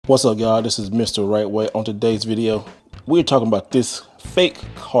What's up, y'all? This is Mr. Wright. On today's video, we're talking about this fake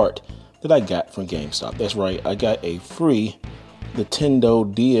cart that I got from GameStop. That's right, I got a free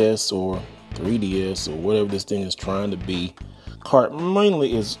Nintendo DS or 3DS or whatever this thing is trying to be. Cart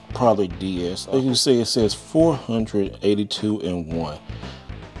mainly is probably DS. As you see, it says 482 in 1.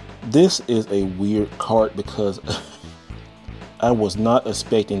 This is a weird cart because I was not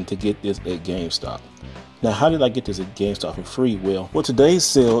expecting to get this at GameStop. Now, how did I get this at GameStop for free? Well, today's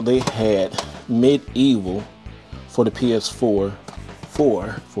sale, they had Medieval for the PS4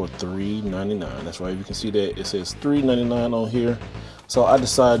 for $3.99. That's right, you can see that it says $3.99 on here. So I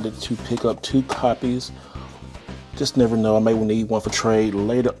decided to pick up 2 copies. Just never know, I may need one for trade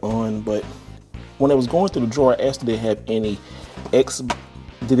later on. But when I was going through the drawer, I asked, did they have any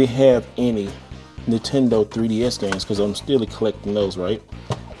Nintendo 3DS games? Because I'm still collecting those, right?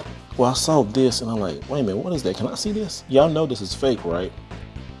 Well, I saw this and I'm like, wait a minute, what is that? Can I see this? Y'all know this is fake, right?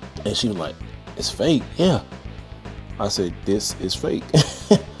 And she was like, it's fake? Yeah. I said, this is fake.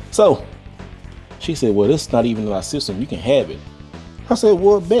 So she said, well, this is not even in our system. You can have it. I said,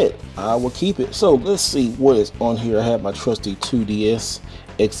 well, bet. I will keep it. So let's see what is on here. I have my trusty 2DS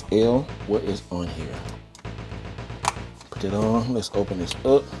XL. What is on here? Put it on. Let's open this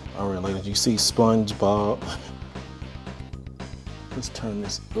up. All right, ladies, you see SpongeBob. Let's turn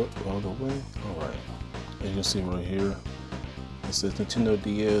this up all the way. All right, as you can see right here, it says Nintendo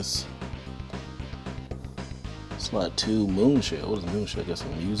DS Slot 2 Moonshell. What is Moonshell? Got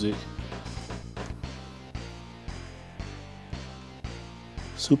some music.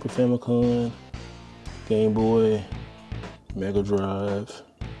 Super Famicom, Game Boy, Mega Drive,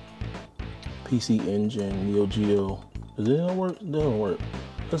 PC Engine, Neo Geo. Does it not work? It doesn't work.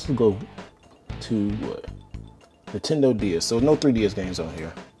 Let's go to what? Nintendo DS. So no 3DS games on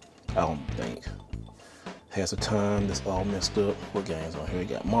here, I don't think. Has a time that's all messed up. What games on here? We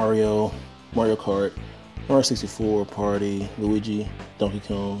got Mario, Mario Kart, Mario 64, Party, Luigi, Donkey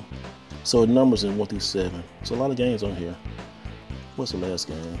Kong. So the numbers in 1 through 7. So a lot of games on here. What's the last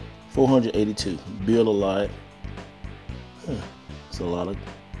game? 482. Build a Lot. It's a lot of.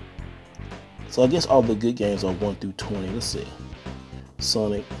 So I guess all the good games are 1 through 20. Let's see.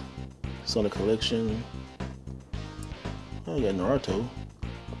 Sonic Collection. Oh, you got Naruto.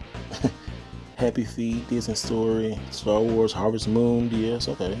 Happy Feet, Disney Story, Star Wars, Harvest Moon, DS,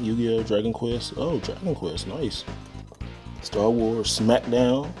 okay. Yu-Gi-Oh, Dragon Quest. Oh, Dragon Quest, nice. Star Wars,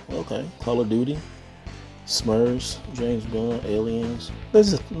 SmackDown, okay. Call of Duty, Smurfs, James Bond, Aliens.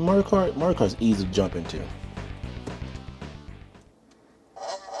 This is Mario Kart. Mario Kart's easy to jump into.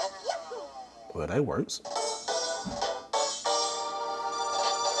 Well, that works.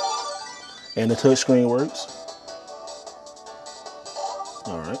 And the touchscreen works.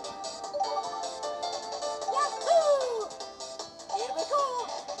 All right.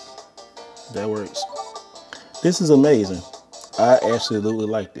 That works. This is amazing. I absolutely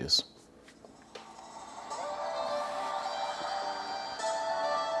like this.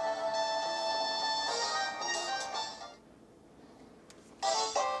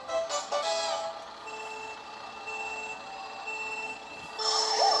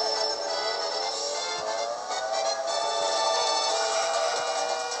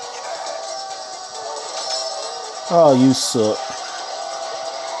 Oh, you suck.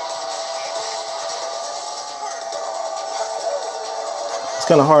 It's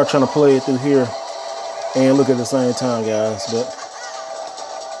kind of hard trying to play it through here and look at the same time, guys, but.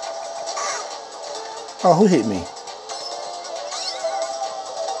 Oh, who hit me?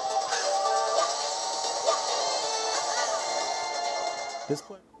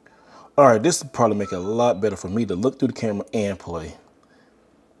 All right, this will probably make it a lot better for me to look through the camera and play.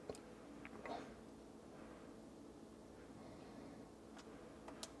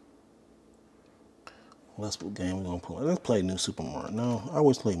 Let's what game we're gonna play. Let's play New Super Mario. No, I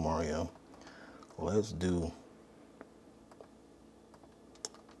always play Mario. Let's do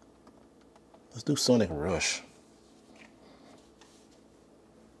Sonic Rush.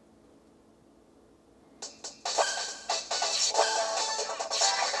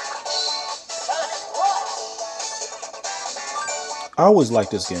 I always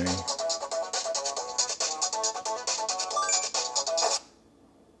like this game.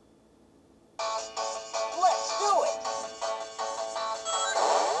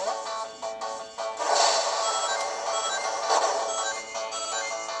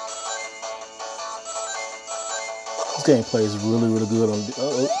 This game plays really, really good on.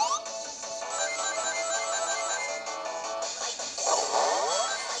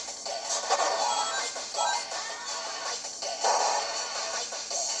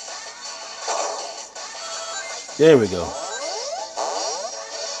 There we go.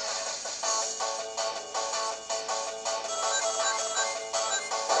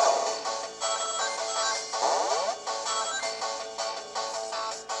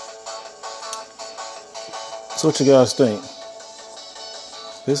 So what you guys think?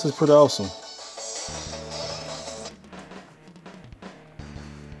 This is pretty awesome.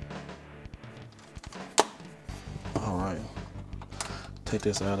 All right, take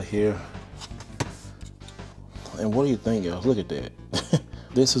this out of here. And what do you think, guys? Look at that.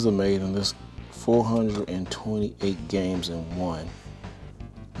 This is amazing. This 428 games in one.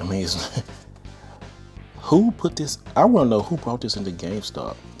 I mean, who put this? I want to know who brought this into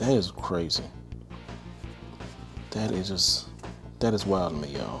GameStop. That is crazy. That is wild to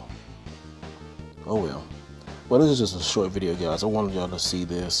me, y'all. Oh well. Well, this is just a short video, guys. I wanted y'all to see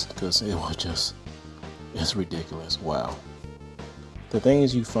this because it was just, it's ridiculous. Wow. The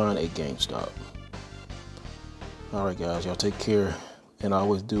things you find at GameStop. All right, guys, y'all take care, and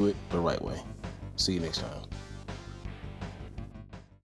always do it the right way. See you next time.